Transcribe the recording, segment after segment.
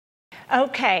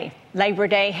Okay, Labor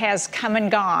Day has come and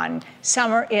gone.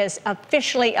 Summer is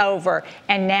officially over,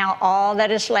 and now all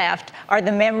that is left are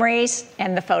the memories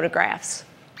and the photographs.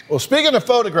 Well, speaking of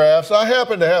photographs, I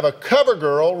happen to have a cover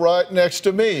girl right next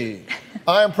to me.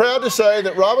 I am proud to say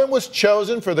that Robin was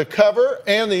chosen for the cover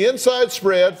and the inside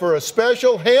spread for a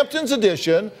special Hamptons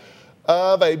edition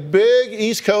of a big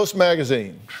East Coast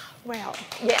magazine. Well,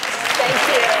 yes, thank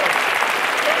you.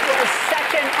 It was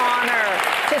such an honor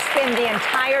to spend the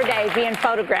entire day being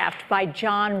photographed by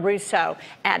John Russo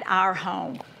at our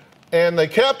home. And they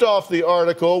capped off the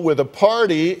article with a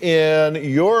party in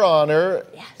your honor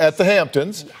at the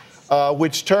Hamptons,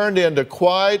 which turned into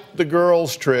quite the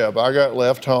girls' trip. I got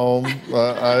left home.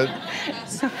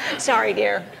 Sorry,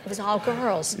 dear. It was all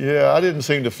girls. Yeah, I didn't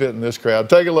seem to fit in this crowd.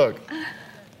 Take a look.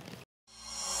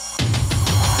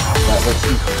 That looks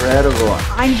incredible.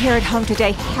 I'm here at home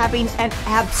today having an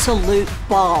absolute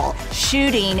ball,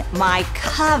 shooting my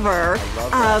cover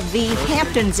of the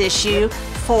Hamptons issue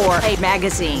for a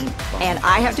magazine. And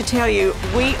I have to tell you,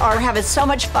 we are having so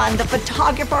much fun. The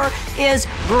photographer is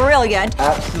brilliant.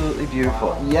 Absolutely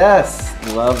beautiful. Yes,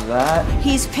 love that.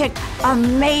 He's picked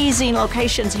amazing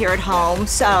locations here at home,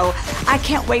 so I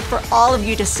can't wait for all of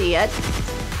you to see it.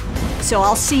 So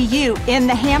I'll see you in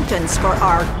the Hamptons for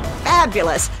our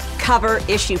fabulous cover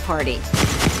issue party.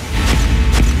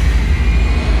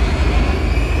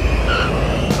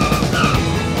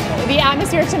 The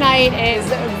atmosphere tonight is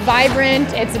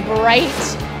vibrant, it's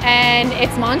bright, and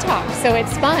it's Montauk, so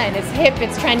it's fun, it's hip,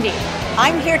 it's trendy.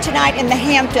 I'm here tonight in the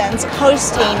Hamptons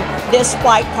hosting this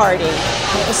white party.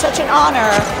 It was such an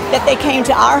honor that they came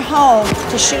to our home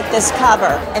to shoot this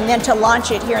cover and then to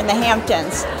launch it here in the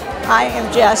Hamptons. I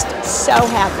am just so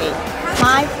happy.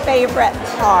 My favorite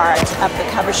part of the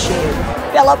cover shoot,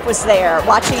 Philip was there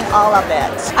watching all of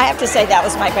it. I have to say that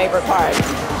was my favorite part.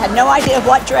 Had no idea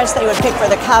what dress they would pick for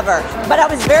the cover, but I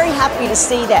was very happy to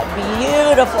see that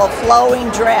beautiful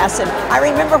flowing dress. And I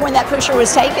remember when that picture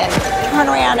was taken, turn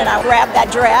around and I grabbed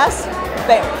that dress,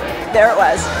 but there it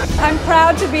was. I'm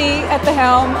proud to be at the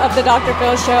helm of the Dr.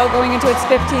 Phil Show going into its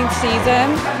 15th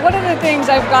season. One of the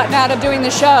things I've gotten out of doing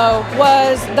the show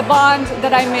was the bond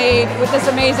that I made with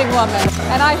this amazing woman.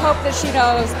 And I hope that she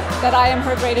knows that I am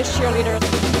her greatest cheerleader.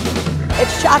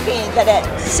 It's shocking that at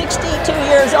 62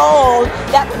 years old,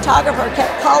 that photographer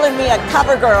kept calling me a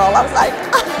cover girl. I was like,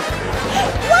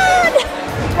 what?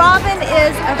 Robin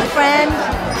is a friend.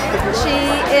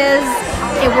 She is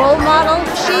a role model.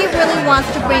 She really wants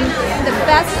to bring the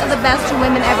best of the best to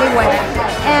women everywhere.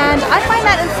 And I find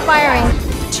that inspiring.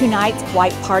 Tonight's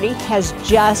white party has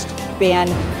just been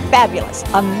fabulous,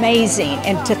 amazing.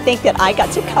 And to think that I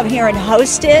got to come here and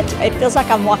host it, it feels like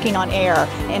I'm walking on air.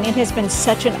 And it has been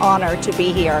such an honor to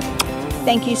be here.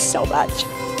 Thank you so much.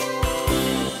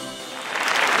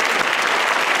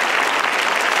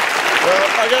 Well,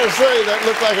 I gotta say, that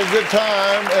looked like a good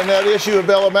time, and that issue of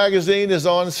Bella magazine is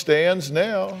on stands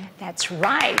now. That's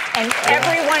right. And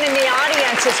everyone in the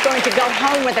audience is going to go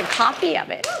home with a copy of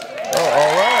it. Oh,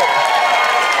 all right.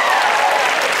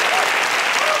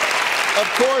 Of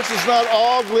course, it's not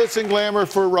all glitz and glamour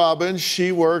for Robin.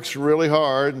 She works really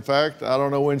hard. In fact, I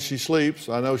don't know when she sleeps.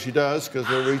 I know she does because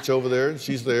they'll reach over there and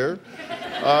she's there.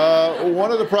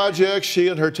 One of the projects she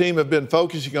and her team have been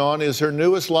focusing on is her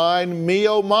newest line, Me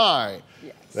Oh My.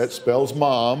 Yes. That spells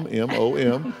mom,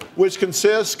 M-O-M, which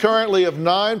consists currently of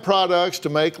 9 products to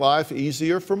make life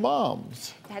easier for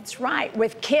moms. That's right.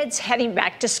 With kids heading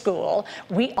back to school,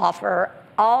 we offer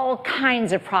all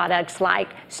kinds of products like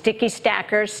sticky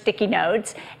stackers, sticky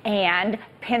notes, and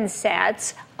pin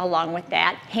sets. Along with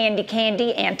that, handy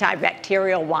candy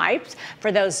antibacterial wipes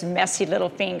for those messy little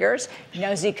fingers,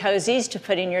 nosy cozies to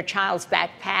put in your child's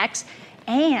backpacks,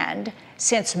 and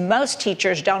since most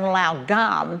teachers don't allow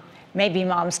gum, maybe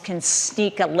moms can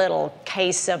sneak a little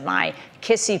case of my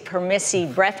kissy permissy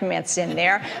breath mints in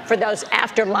there for those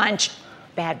after lunch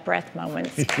bad breath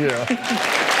moments. Yeah.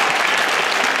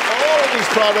 All of these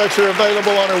products are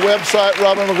available on our website,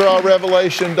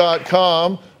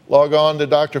 robinmcgrawrevelation.com. Log on to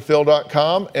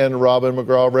drphil.com and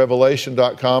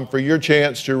robinmcgrawrevelation.com for your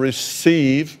chance to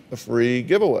receive a free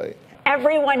giveaway.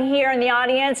 Everyone here in the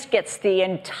audience gets the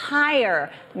entire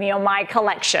Me Oh My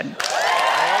collection.